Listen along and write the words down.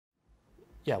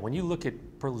Yeah, when you look at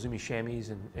Pearl iZUMi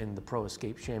chamois and the Pro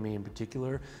Escape chamois in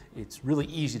particular, it's really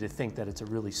easy to think that it's a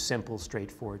really simple,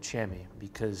 straightforward chamois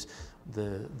because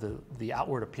the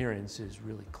outward appearance is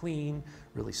really clean,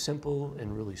 really simple,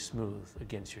 and really smooth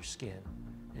against your skin.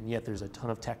 And yet there's a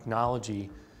ton of technology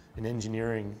and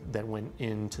engineering that went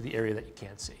into the area that you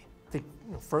can't see. I think,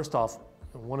 first off,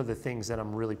 one of the things that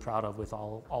I'm really proud of with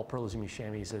all Pearl iZUMi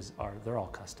chamois is they're all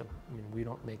custom. I mean, we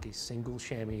don't make a single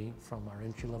chamois from our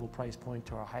entry-level price point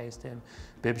to our highest end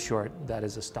bib short that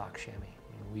is a stock chamois.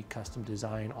 I mean, we custom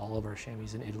design all of our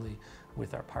chamois in Italy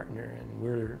with our partner, and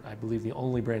we're, I believe, the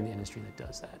only brand in the industry that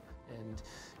does that. And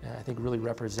I think really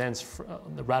represents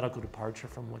the radical departure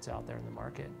from what's out there in the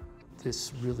market.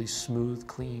 This really smooth,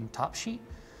 clean top sheet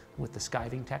with the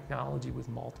skiving technology with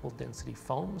multiple density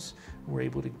foams, we're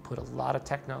able to put a lot of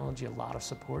technology, a lot of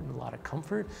support, and a lot of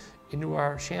comfort into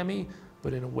our chamois,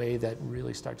 but in a way that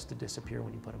really starts to disappear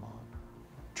when you put them on.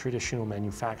 Traditional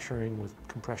manufacturing with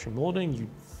compression molding, you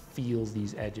feel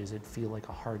these edges. It feels like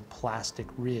a hard plastic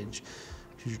ridge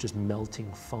because you're just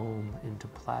melting foam into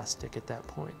plastic at that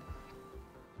point.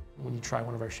 When you try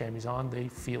one of our chamois on, they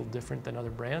feel different than other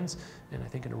brands, and I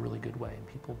think in a really good way. And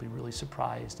people will be really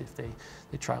surprised if they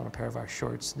try on a pair of our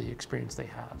shorts, the experience they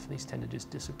have. These tend to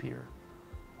just disappear,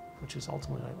 which is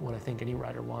ultimately what I think any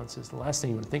rider wants. Is the last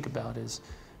thing you want to think about is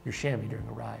your chamois during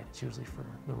a ride. It's usually for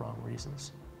the wrong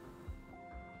reasons.